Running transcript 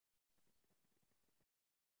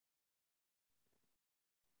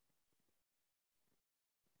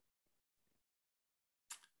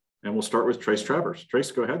And we'll start with Trace Travers.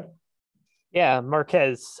 Trace, go ahead. Yeah,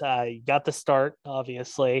 Marqez, you got the start,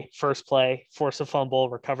 obviously. First play, force a fumble,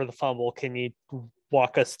 recover the fumble. Can you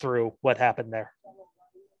walk us through what happened there?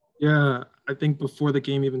 Yeah, I think before the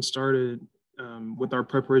game even started, with our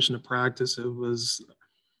preparation to practice,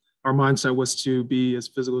 our mindset was to be as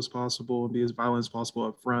physical as possible and be as violent as possible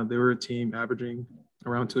up front. They were a team averaging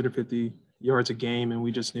around 250 yards a game, and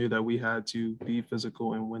we just knew that we had to be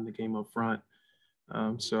physical and win the game up front.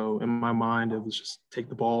 So in my mind, it was just take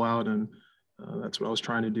the ball out, and that's what I was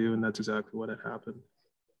trying to do, and that's exactly what had happened.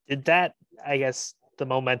 Did that, I guess, the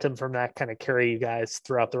momentum from that kind of carry you guys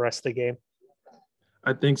throughout the rest of the game?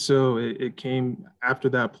 I think so. It came after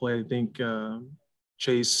that play. I think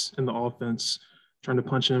Chase in the offense trying to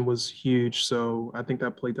punch in was huge. So I think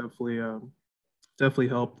that play definitely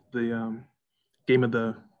helped the game of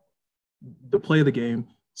the play of the game.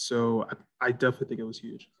 So I definitely think it was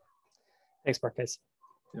huge. Thanks, Marqez.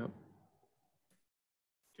 Yep.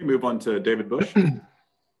 Okay, move on to David Bush. All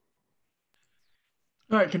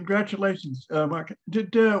right, congratulations, Mark.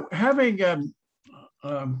 Did having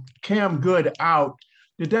Cam Good out,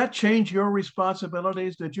 did that change your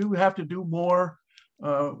responsibilities? Did you have to do more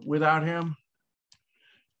without him?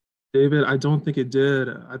 David, I don't think it did.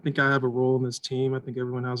 I think I have a role in this team. I think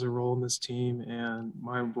everyone has a role in this team, and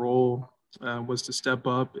my role was to step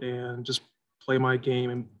up and just play my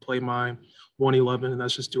game and play my 111, and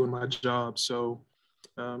that's just doing my job. So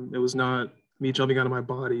it was not me jumping out of my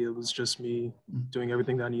body. It was just me doing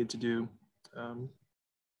everything that I needed to do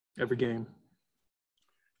every game.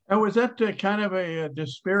 And was that kind of a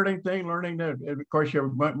dispiriting thing, learning that, of course, you're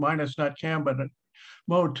minus not Cam, but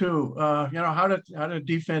Mo too. How did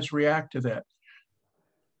defense react to that?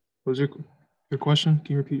 What was your question?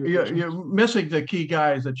 Can you repeat your question? You're missing the key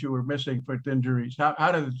guys that you were missing for injuries.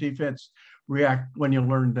 How did the defense react when you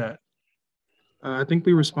learned that? I think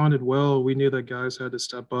we responded well. We knew that guys had to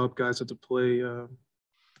step up, guys had to play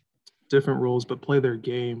different roles, but play their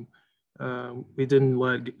game. We didn't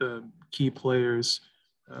let key players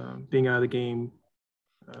being out of the game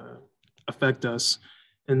affect us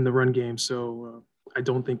in the run game. So I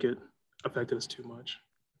don't think it affected us too much.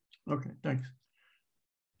 Okay, thanks.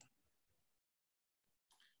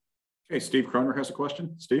 Okay, Steve Kroner has a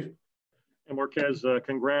question. Steve? And Marqez,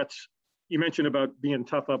 congrats. You mentioned about being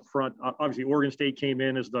tough up front. Obviously, Oregon State came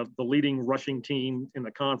in as the leading rushing team in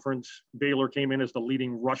the conference. Baylor came in as the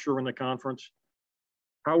leading rusher in the conference.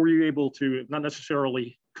 How were you able to not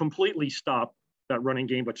necessarily completely stop that running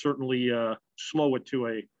game, but certainly slow it to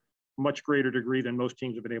a much greater degree than most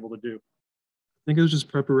teams have been able to do? I think it was just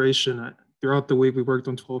preparation. Throughout the week, we worked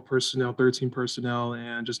on 12 personnel, 13 personnel,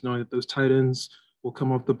 and just knowing that those tight ends will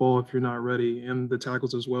come off the ball if you're not ready, and the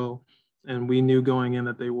tackles as well. And we knew going in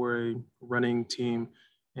that they were a running team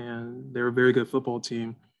and they were a very good football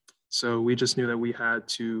team. So we just knew that we had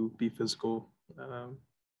to be physical.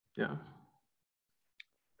 Yeah.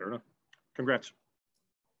 Fair enough. Congrats.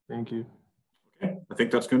 Thank you. Okay, I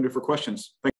think that's going to do for questions. Thank